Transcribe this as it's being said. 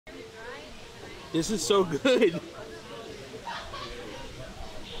This is so good.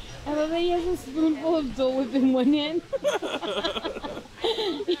 I love that he has a spoonful of Dole Whip in one hand.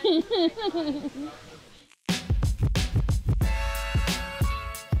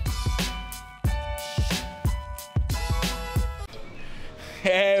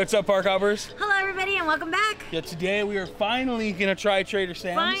 Hey, what's up, park hoppers? Hello, everybody, and welcome back. Yeah, today we are finally gonna try Trader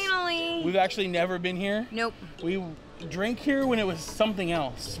Sam's. Finally. We've actually never been here. Nope. We drank here when it was something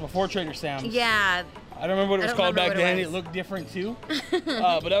else, before Trader Sam's. Yeah. I don't remember what it was called back then. It was. looked different too. But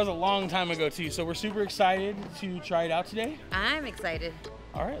that was a long time ago too. So we're super excited to try it out today. I'm excited.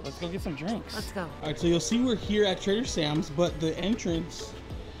 All right, let's go get some drinks. Let's go. All right, so you'll see we're here at Trader Sam's, but the entrance,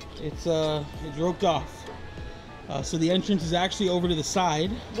 it's roped off. So the entrance is actually over to the side.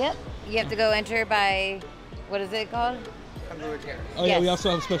 Yep. You have to go enter by, what is it called? Oh yeah, we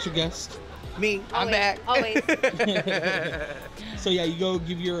also have a special guest. Me, I'm back. Always. So yeah, you go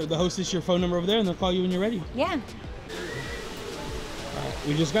give the hostess your phone number over there, and they'll call you when you're ready. Yeah. All right,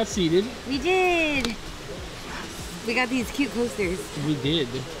 we just got seated. We did. We got these cute coasters. We did.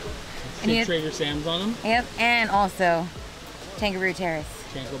 And Say Trader Sam's on them. Yep, and also Kangaroo Terrace.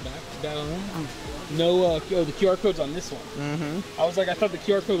 Can't go back. That on them. Oh. No, oh, the QR code's on this one. I was like, I thought the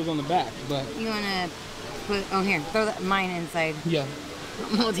QR code was on the back, but. You wanna put? Oh, here, throw mine inside. Yeah.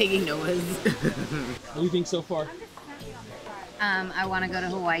 I'm all taking Noah's. What do you think so far? I want to go to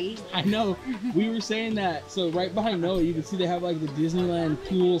Hawaii. I know. We were saying that. So right behind Noah, you can see they have like the Disneyland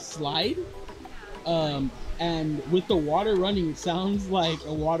pool slide. And with the water running, it sounds like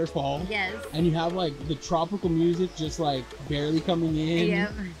a waterfall. Yes. And you have like the tropical music just like barely coming in.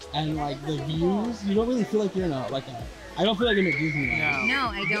 Yep. And like the views, you don't really feel like you're in I don't feel like I'm at Disneyland. No,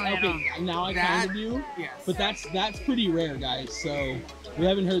 I don't at all. Now I kind of do. Yes. But that's pretty rare, guys. So we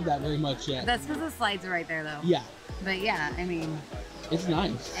haven't heard that very much yet. That's because the slides are right there, though. Yeah. But yeah, I mean. It's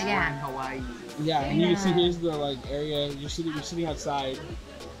nice. Yeah. Hawaii. Yeah, and you can see here's the like area. You're sitting outside.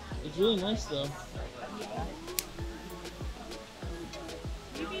 It's really nice though.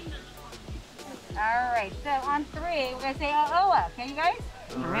 All right, so on 3, we're gonna say Aloha. Okay, you guys?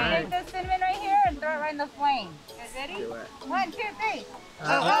 All right. Take the cinnamon right here and throw it right in the flame. You guys ready? Do it. 1, 2, 3.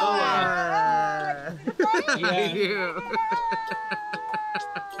 Aloha. Yeah.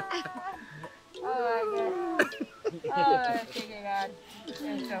 Oh my God. Oh, that's so good.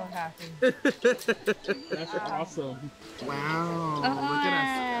 I'm so happy. That's awesome. Wow. Oh, Look at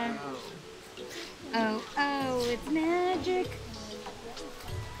us. Oh, it's magic.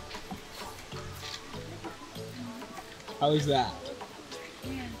 How is that?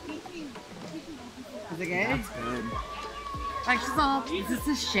 Is it good? That's good. Actually, this is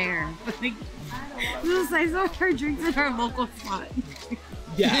a share. This is the size of our drinks in our local spot.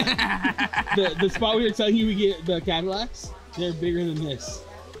 Yeah. the spot we were telling you we get the Cadillacs, they're bigger than this.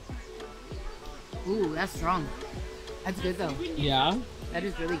 Ooh, that's strong. That's good though. Yeah. That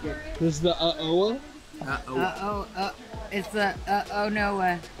is really good. This is the Oa. It's the oh no.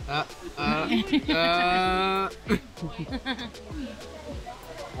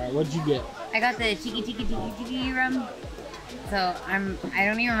 Alright, what'd you get? I got the tiki rum. So I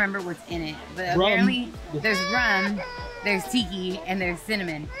don't even remember what's in it, but apparently there's rum, there's tiki, and there's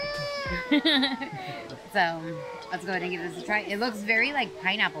cinnamon. So let's go ahead and give this a try. It looks very like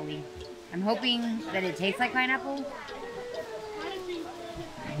pineapple-y. I'm hoping that it tastes like pineapple.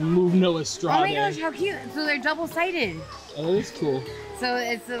 Move Noah's straw. Oh my gosh, how cute! So they're double-sided. Oh, that is cool. So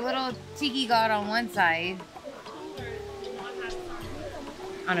it's a little tiki god on one side.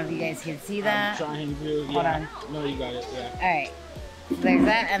 I don't know if you guys can see that. I'm trying to. Hold on. No, you got it. Yeah. All right. So there's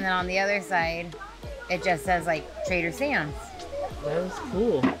that, and then on the other side, it just says like Trader Sam's. That is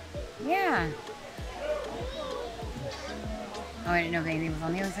cool. Yeah. Oh, I didn't know if anything was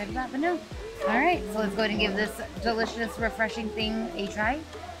on the other side of that, but no. All right, so let's go ahead and give this delicious, refreshing thing a try.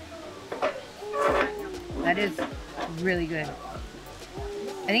 That is really good.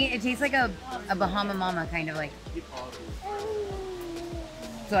 I think it tastes like a Bahama Mama, kind of like.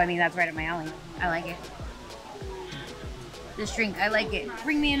 So, I mean, that's right up my alley. I like it. This drink, I like it.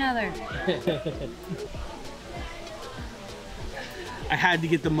 Bring me another. I had to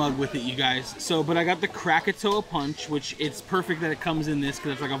get the mug with it, you guys. So, but I got the Krakatoa Punch, which it's perfect that it comes in this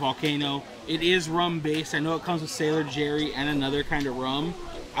because it's like a volcano. It is rum based. I know it comes with Sailor Jerry and another kind of rum.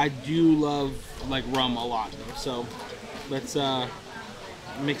 I do love like rum a lot though. So let's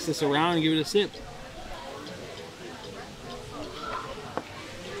mix this around and give it a sip.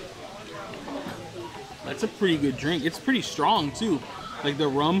 That's a pretty good drink. It's pretty strong too. Like the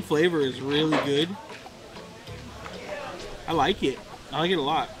rum flavor is really good. I like it. I like it a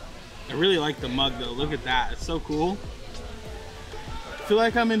lot. I really like the mug though. Look at that. It's so cool. feel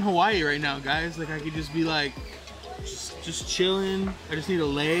like I'm in Hawaii right now, guys. Like I could just be like, just chilling. I just need a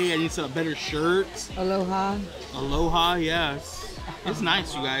lay. I need some better shirts. Aloha. Aloha, yes. It's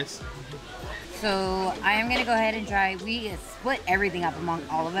nice, you guys. So I am gonna go ahead and try. We split everything up among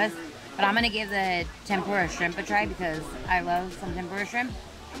all of us, but I'm gonna give the tempura shrimp a try because I love some tempura shrimp.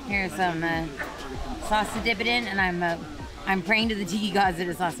 Here's some sauce to dip it in, and I'm praying to the tiki gods that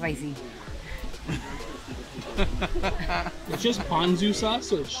it's not spicy. It's just ponzu sauce,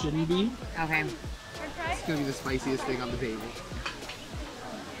 so it shouldn't be. Okay. It's gonna be the spiciest thing on the table.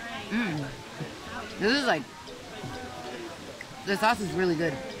 This is like, the sauce is really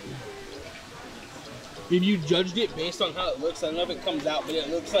good. If you judged it based on how it looks, I don't know if it comes out, but it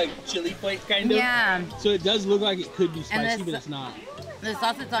looks like chili flake kind of. Yeah. So it does look like it could be spicy, but it's not. The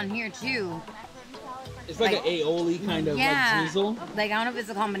sauce that's on here too. It's like an aioli kind of like drizzle. Like I don't know if it's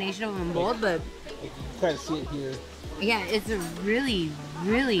a combination of them both, but you kind of see it here. yeah, it's a really,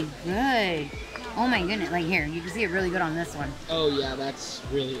 really good. Oh my goodness! Like here, you can see it really good on this one. Oh yeah, that's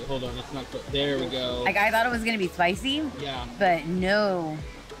really. Hold on, it's not. There we go. Like I thought it was gonna be spicy. Yeah. But no.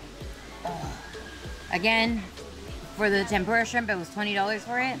 Again, for the tempura shrimp, it was $20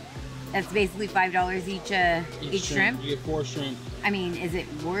 for it. That's basically $5 each shrimp. You get 4 shrimp. I mean, is it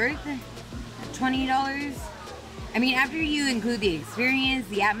worth $20? I mean, after you include the experience,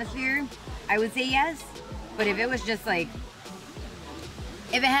 the atmosphere, I would say yes. But if it was just like,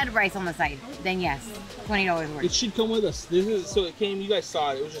 if it had rice on the side, then yes, $20 worth. It should come with us. This is so it came. You guys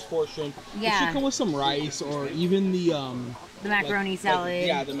saw it. It was just 4 shrimp. Yeah. It should come with some rice or even the macaroni salad.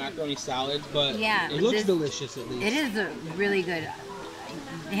 yeah, the macaroni salad. But yeah, it looks delicious at least. It is a really good,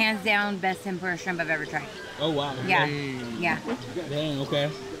 hands down, best tempura shrimp I've ever tried. Oh wow. Yeah. Dang. Yeah. Dang.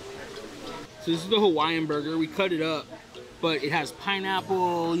 Okay. So this is the Hawaiian burger. We cut it up, but it has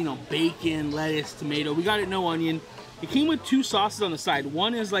pineapple, you know, bacon, lettuce, tomato. We got it no onion. It came with 2 sauces on the side.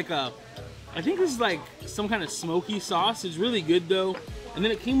 One is like I think this is like some kind of smoky sauce. It's really good though. And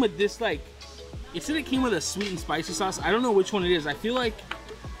then it came with this like, it said it came with a sweet and spicy sauce. I don't know which one it is. I feel like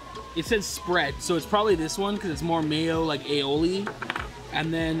it said spread, so it's probably this one because it's more mayo, like aioli.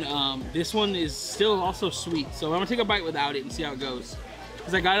 And then this one is still also sweet. So I'm gonna take a bite without it and see how it goes.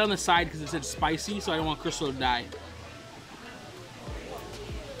 Because I got it on the side because it said spicy, so I don't want Crystal to die.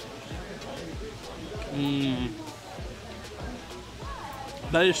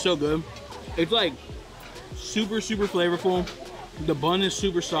 That is so good. It's like super, super flavorful. The bun is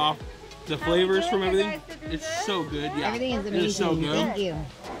super soft. The flavors from everything, it's so good. Yeah, Everything is amazing. It's so good. Thank you.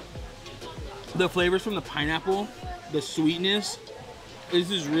 The flavors from the pineapple, the sweetness,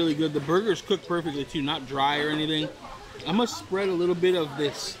 this is really good. The burger's cooked perfectly too, not dry or anything. I'm gonna spread a little bit of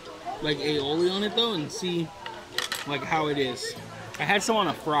this like aioli on it though and see like how it is. I had some on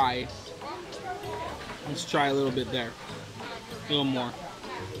a fry. Let's try a little bit there. A little more.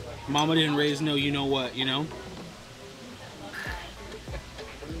 Mama didn't raise no you know what, you know?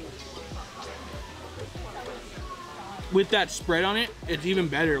 With that spread on it, it's even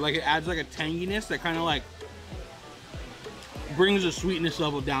better. Like it adds like a tanginess that kind of like brings the sweetness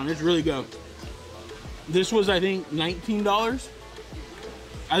level down. It's really good. This was, I think, $19.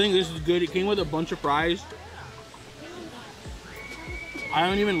 I think this is good. It came with a bunch of fries. I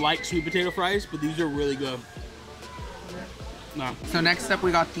don't even like sweet potato fries, but these are really good. No. So next up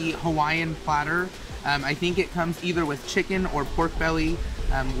we got the Hawaiian platter. I think it comes either with chicken or pork belly.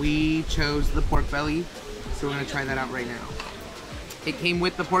 We chose the pork belly, so we're gonna try that out right now. It came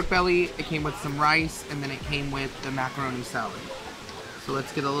with the pork belly, it came with some rice, and then it came with the macaroni salad. So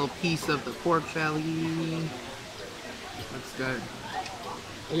let's get a little piece of the pork belly. That's good.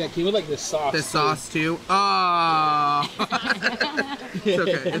 Oh yeah, it came with like this sauce. The sauce too. Oh! It's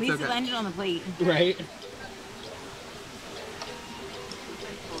okay. At It's least okay. it landed on the plate. Right?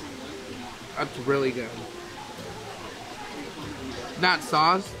 That's really good. That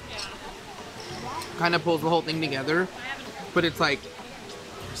sauce kind of pulls the whole thing together, but it's like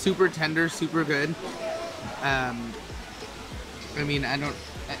super tender, super good. I mean,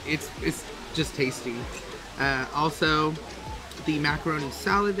 it's just tasty. Also, the macaroni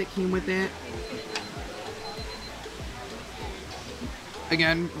salad that came with it.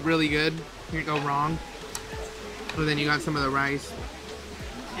 Again, really good. Can't go wrong. And then you got some of the rice.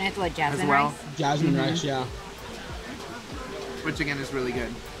 And it's what, jasmine As well. rice? Jasmine rice, yeah. Which again is really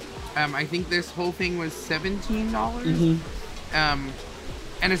good. I think this whole thing was $17.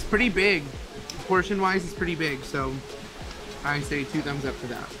 And it's pretty big. Portion-wise, it's pretty big. So I say 2 thumbs up for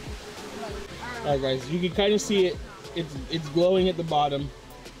that. All right, guys, you can kind of see it. It's glowing at the bottom.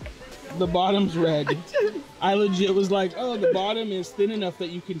 The bottom's red. I legit was like, oh, the bottom is thin enough that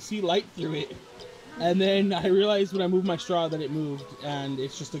you can see light through it. And then I realized when I moved my straw that it moved, and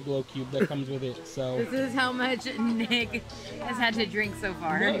it's just a glow cube that comes with it. So This is how much Nick has had to drink so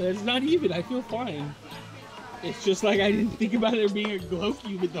far. no, it's not even. I feel fine. It's just like I didn't think about there being a glow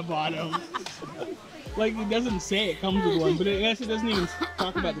cube at the bottom. Like it doesn't say it comes with one, but I guess it doesn't even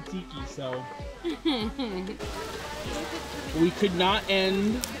talk about the tiki. So we could not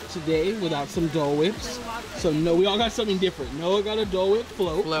end today without some Dole Whips. So no, we all got something different. Noah got a Dole Whip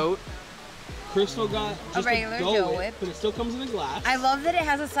float. Crystal got just a regular Dole Whip, but it still comes in a glass. I love that it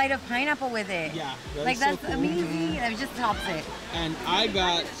has a side of pineapple with it. Yeah, like that's so cool. amazing. That just tops it. And I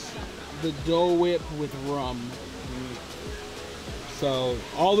got the Dole Whip with rum. So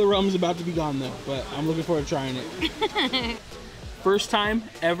all the rum's about to be gone though, but I'm looking forward to trying it. First time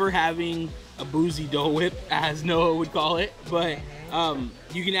ever having a boozy Dole Whip, as Noah would call it. But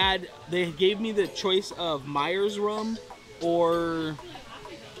you can add, they gave me the choice of Myers rum or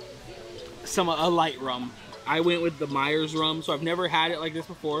a light rum. I went with the Myers rum, so I've never had it like this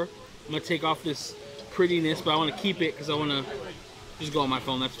before. I'm gonna take off this prettiness, but I want to keep it because I want to just go on my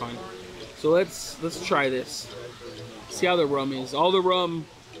phone. That's fine. So let's try this. See how the rum is. All the rum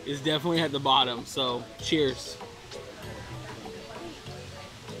is definitely at the bottom. So cheers.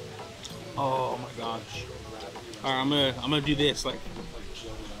 Oh my gosh. All right, I'm gonna do this like.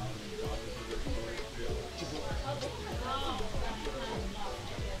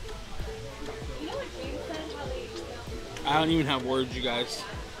 I don't even have words, you guys.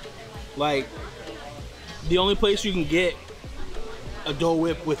 Like, the only place you can get a Dole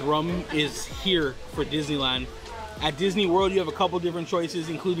Whip with rum is here for Disneyland. At Disney World, you have a couple different choices,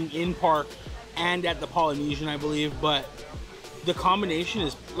 including in park and at the Polynesian, I believe. But the combination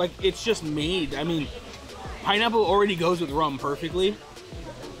is like, it's just made. I mean, pineapple already goes with rum perfectly.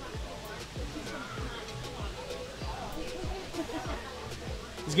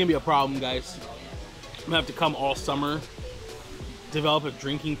 It's gonna be a problem, guys. I'm gonna have to come all summer, develop a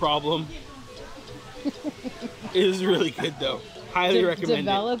drinking problem. It is really good though. Highly recommend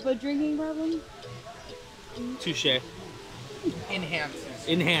Develop a drinking problem? it. Touche.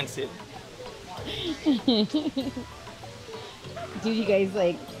 Enhance it. Dude, you guys,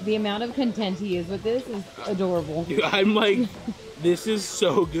 like, the amount of content he is with this is adorable. Dude, I'm like, this is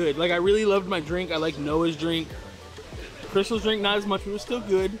so good. Like, I really loved my drink. I like Noah's drink. Crystal's drink, not as much, but it was still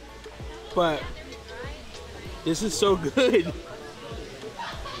good. But this is so good.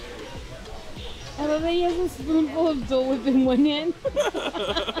 I love that he has a spoonful of Dole Whip in one hand.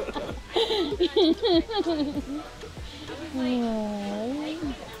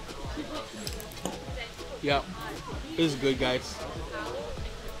 Yep. This is good, guys.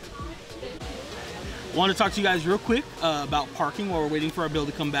 I want to talk to you guys real quick about parking while we're waiting for our bill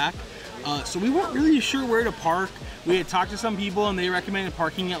to come back. So we weren't really sure where to park. We had talked to some people and they recommended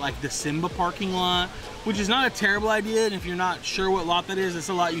parking at like the Simba parking lot, which is not a terrible idea. And if you're not sure what lot that is, it's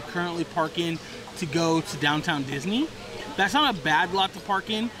a lot you currently park in to go to downtown Disney. That's not a bad lot to park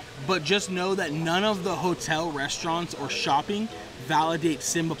in, but just know that none of the hotel, restaurants, or shopping validate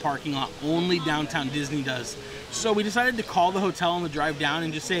Simba parking lot. Only downtown Disney does. So we decided to call the hotel on the drive down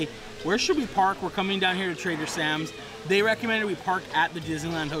and just say, where should we park? We're coming down here to Trader Sam's. They recommended we park at the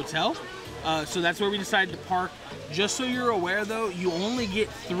Disneyland Hotel. So that's where we decided to park. Just so you're aware though, you only get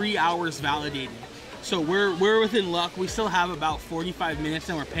 3 hours validated. So we're within luck. We still have about 45 minutes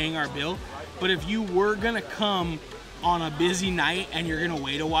and we're paying our bill. But if you were gonna come on a busy night and you're gonna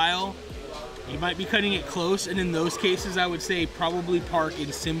wait a while, you might be cutting it close. And in those cases, I would say probably park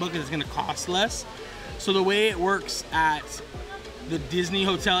in Simba because it's gonna cost less. So the way it works at the Disney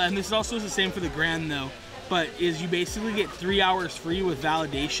Hotel, and this is also the same for the Grand though, but is you basically get 3 hours free with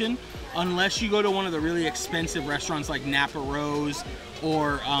validation unless you go to one of the really expensive restaurants like Napa Rose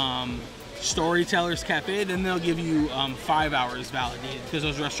or Storytellers Cafe. Then they'll give you 5 hours validated because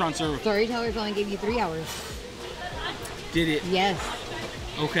those restaurants are... Storytellers only give you 3 hours. Did it? Yes.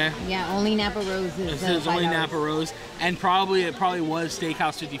 Okay. Yeah, only Napa Rose is It says only 5 Napa hours. Rose, and it probably was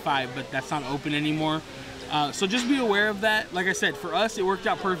Steakhouse 55, but that's not open anymore. So just be aware of that. Like I said, for us, it worked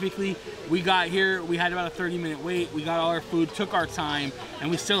out perfectly. We got here, we had about a 30-minute wait. We got all our food, took our time,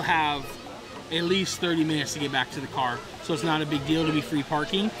 and we still have at least 30 minutes to get back to the car. So it's not a big deal to be free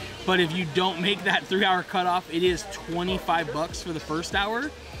parking. But if you don't make that 3-hour cutoff, it is $25 for the first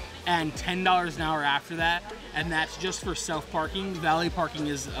hour and $10 an hour after that. And that's just for self-parking. Valet parking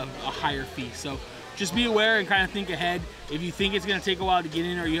is a higher fee. So just be aware and kind of think ahead. If you think it's gonna take a while to get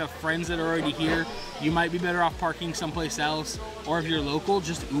in or you have friends that are already here, you might be better off parking someplace else. Or if you're local,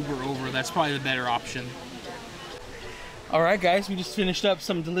 just Uber over. That's probably the better option. All right, guys, we just finished up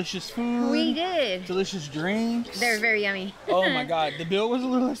some delicious food. We did. Delicious drinks. They're very yummy. Oh my God, the bill was a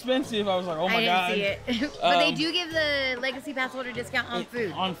little expensive. I was like, oh my God. I didn't see it. But they do give the Legacy Pass holder discount on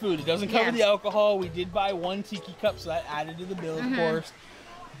food. On food. It doesn't cover the alcohol. We did buy 1 tiki cup, so that added to the bill, of course.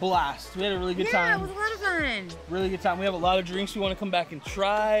 Blast. We had a really good time. Yeah, it was a lot of fun. Really good time. We have a lot of drinks we want to come back and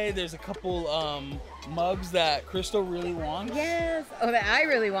try. There's a couple mugs that Crystal really wants. Yes. Oh, that I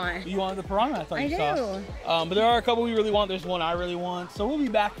really want. You wanted the piranha, I thought you saw. I do. But there are a couple we really want. There's one I really want. So we'll be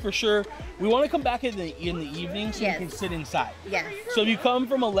back for sure. We want to come back in the evening so you can sit inside. Yes. So if you come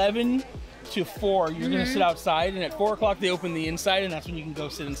from 11 to 4, you're going to sit outside. And at 4 o'clock, they open the inside, and that's when you can go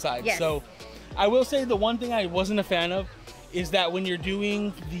sit inside. Yes. So I will say the one thing I wasn't a fan of is that when you're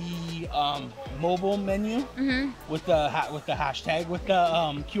doing the mobile menu with the hashtag, with the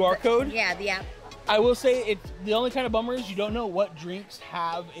QR code. Yeah, the app. I will say it's the only kind of bummer is you don't know what drinks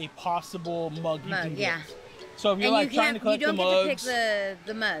have a possible mug you can get. So if you're like trying to collect the mugs, you don't get to pick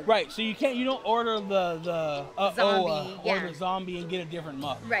the mug. Right. So you don't order the zombie, order zombie and get a different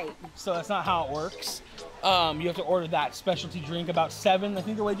mug. Right. So that's not how it works. You have to order that specialty drink about 7. I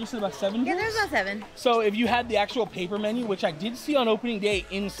think the waitress said about 7. Yeah, there's about 7. So if you had the actual paper menu, which I did see on opening day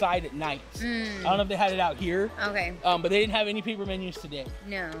inside at night. I don't know if they had it out here. Okay. But they didn't have any paper menus today.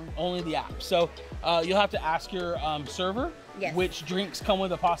 No. Only the app. So you'll have to ask your server which drinks come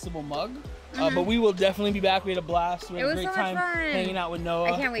with a possible mug. But we will definitely be back. We had a blast. We had a great time hanging out with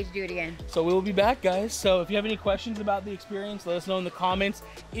Noah. I can't wait to do it again. So we will be back, guys. So if you have any questions about the experience, let us know in the comments.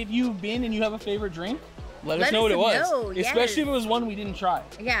 If you've been and you have a favorite drink, let us know what it was. Especially if it was one we didn't try.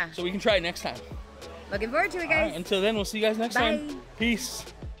 Yeah. So we can try it next time. Looking forward to it, guys. All right, until then, we'll see you guys next time. Peace.